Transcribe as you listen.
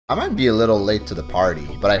I might be a little late to the party,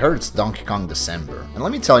 but I heard it's Donkey Kong December. And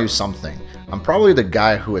let me tell you something. I'm probably the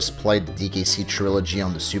guy who has played the DKC trilogy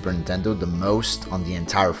on the Super Nintendo the most on the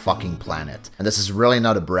entire fucking planet. And this is really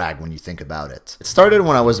not a brag when you think about it. It started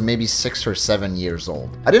when I was maybe 6 or 7 years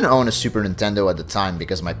old. I didn't own a Super Nintendo at the time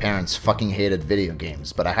because my parents fucking hated video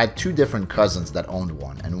games, but I had 2 different cousins that owned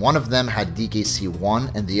one, and one of them had DKC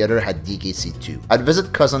 1 and the other had DKC 2. I'd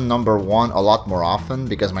visit cousin number 1 a lot more often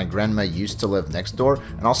because my grandma used to live next door,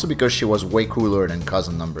 and also because she was way cooler than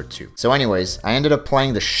cousin number 2. So anyways, I ended up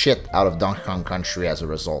playing the shit out of Donkey Kong Country as a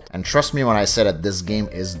result. And trust me when I say that this game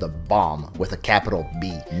is the bomb with a capital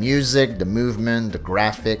B. Music, the movement, the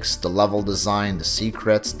graphics, the level design, the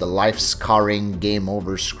secrets, the life-scarring game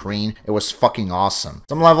over screen, it was fucking awesome.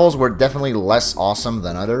 Some levels were definitely less awesome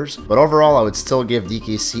than others, but overall I would still give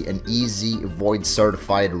DKC an easy Void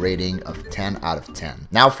certified rating of 10 out of 10.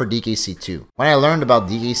 Now for DKC 2. When I learned about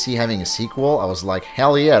DKC having a sequel, I was like,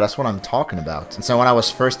 hell yeah, that's what I'm talking about. And so when I was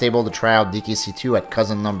first able to try out DKC 2 at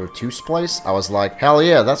cousin number 2's place, I was like, hell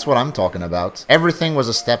yeah, that's what I'm talking about. Everything was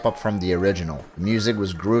a step up from the original. The music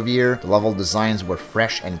was groovier, the level designs were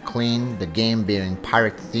fresh and clean, the game being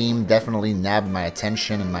pirate themed definitely nabbed my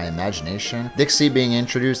attention and my imagination. Dixie being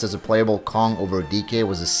introduced as a playable Kong over DK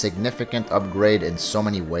was a significant upgrade in so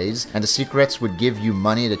many ways, and the secrets would give you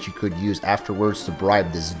money that you could use afterwards to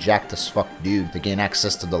bribe this jacked as fuck dude to gain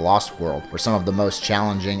access to the Lost World, where some of the most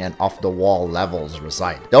challenging and off-the-wall levels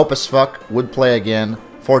reside. Dope as fuck, would play again.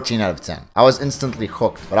 14 out of 10. I was instantly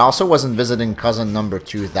hooked, but I also wasn't visiting cousin number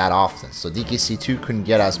 2 that often, so DKC 2 couldn't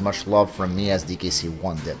get as much love from me as DKC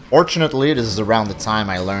 1 did. Fortunately, this is around the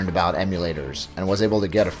time I learned about emulators, and was able to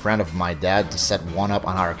get a friend of my dad to set one up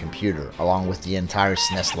on our computer, along with the entire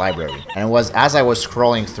SNES library. And it was as I was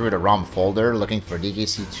scrolling through the ROM folder looking for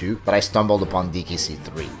DKC 2 that I stumbled upon DKC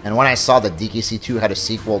 3. And when I saw that DKC 2 had a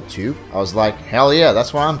sequel too, I was like, hell yeah,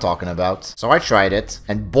 that's what I'm talking about. So I tried it,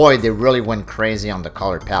 and boy, they really went crazy on the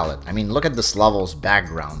color palette. I mean, look at this level's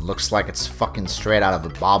background. Looks like it's fucking straight out of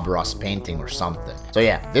a Bob Ross painting or something. So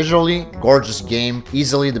yeah, visually, gorgeous game.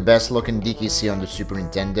 Easily the best looking DKC on the Super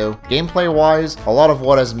Nintendo. Gameplay wise, a lot of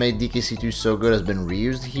what has made DKC 2 so good has been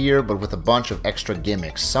reused here, but with a bunch of extra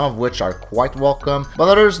gimmicks, some of which are quite welcome, but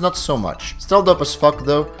others not so much. Still dope as fuck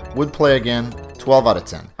though, would play again. 12 out of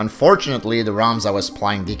 10. Unfortunately, the ROMs I was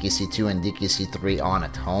playing DKC 2 and DKC 3 on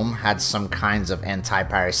at home had some kinds of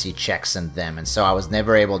anti-piracy checks in them, and so I was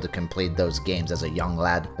never able to complete those games as a young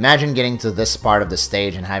lad. Imagine getting to this part of the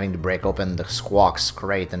stage and having to break open the Squawks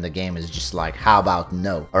crate and the game is just like, how about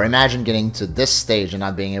no? Or imagine getting to this stage and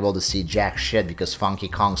not being able to see jack shit because Funky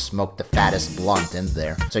Kong smoked the fattest blunt in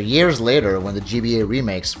there. So years later, when the GBA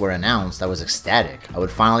remakes were announced, I was ecstatic. I would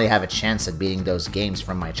finally have a chance at beating those games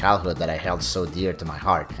from my childhood that I held so dear to my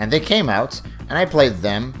heart. And they came out, and I played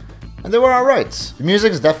them, and they were alright. The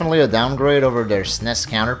music's definitely a downgrade over their SNES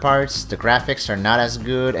counterparts, the graphics are not as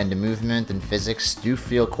good, and the movement and physics do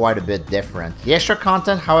feel quite a bit different. The extra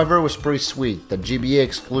content, however, was pretty sweet. The GBA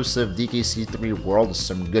exclusive DKC 3 world is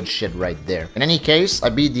some good shit right there. In any case, I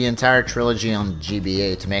beat the entire trilogy on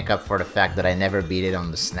GBA to make up for the fact that I never beat it on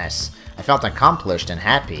the SNES. I felt accomplished and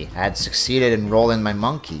happy. I had succeeded in rolling my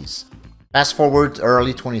monkeys. Fast forward to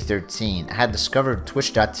early 2013, I had discovered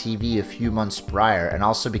Twitch.tv a few months prior and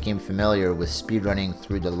also became familiar with speedrunning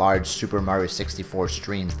through the large Super Mario 64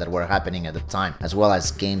 streams that were happening at the time, as well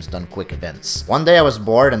as Games Done Quick events. One day I was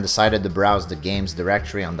bored and decided to browse the games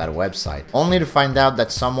directory on that website, only to find out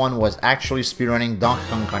that someone was actually speedrunning Donkey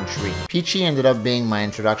Kong Country. Peachy ended up being my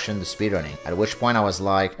introduction to speedrunning, at which point I was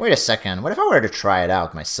like, wait a second, what if I were to try it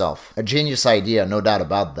out myself? A genius idea, no doubt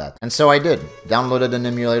about that. And so I did. Downloaded an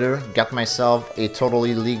emulator, got myself a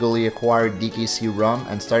totally legally acquired DKC ROM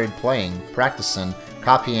and started playing, practicing,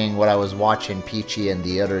 copying what I was watching Peachy and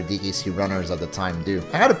the other DKC runners at the time do.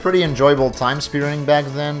 I had a pretty enjoyable time speedrunning back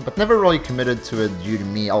then, but never really committed to it due to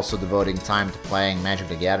me also devoting time to playing Magic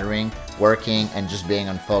the Gathering, working, and just being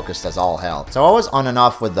unfocused as all hell. So I was on and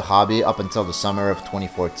off with the hobby up until the summer of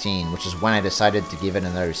 2014, which is when I decided to give it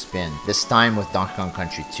another spin, this time with Donkey Kong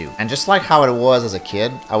Country 2. And just like how it was as a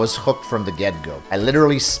kid, I was hooked from the get-go. I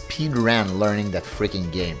literally speedran learning that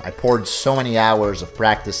freaking game. I poured so many hours of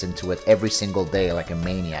practice into it every single day like a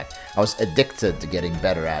maniac. I was addicted to getting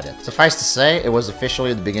better at it. Suffice to say, it was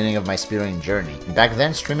officially the beginning of my speedrunning journey. And back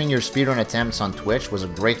then, streaming your speedrun attempts on Twitch was a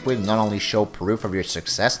great way to not only show proof of your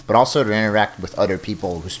success, but also to interact with other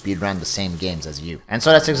people who speedrun the same games as you. And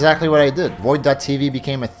so that's exactly what I did. Void.tv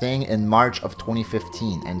became a thing in March of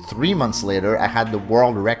 2015, and 3 months later, I had the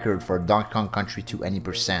world record for Donkey Kong Country to any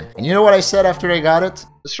percent. And you know what I said after I got it?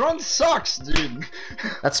 This run sucks, dude.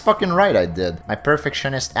 That's fucking right I did. My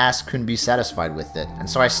perfectionist ass couldn't be satisfied with it, and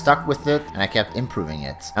so I stuck with it and I kept improving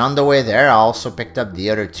it. And on the way there, I also picked up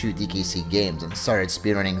the other 2 DKC games and started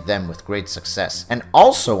speedrunning them with great success. And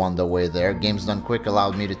also on the way there, Games Done Quick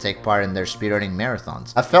allowed me to take part in their speedrunning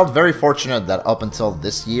marathons. I felt very fortunate that up until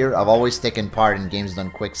this year, I've always taken part in Games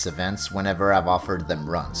Done Quick's events whenever I've offered them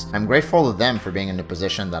runs. I'm grateful to them for being in the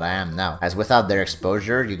position that I am now, as without their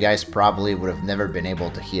exposure, you guys probably would have never been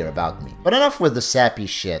able to hear about me. But enough with the sappy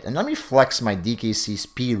shit, and let me flex my DKC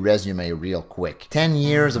speed resume real quick. 10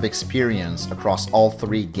 years of experience across all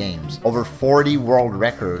 3 games, over 40 world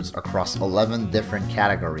records across 11 different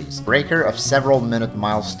categories, breaker of several minute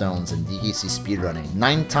milestones in DKC speedrunning,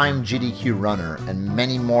 9-time GDQ runner, and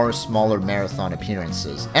many more smaller marathon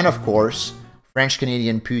appearances, and of course,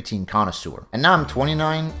 French-Canadian poutine connoisseur. And now I'm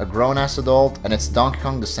 29, a grown-ass adult, and it's Donkey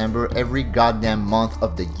Kong December every goddamn month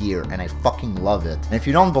of the year, and I fucking love it. And if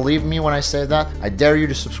you don't believe me when I say that, I dare you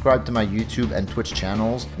to subscribe to my YouTube and Twitch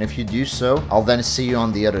channels, and if you do so, I'll then see you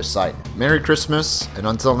on the other side. Merry Christmas, and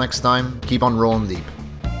until next time, keep on rolling deep.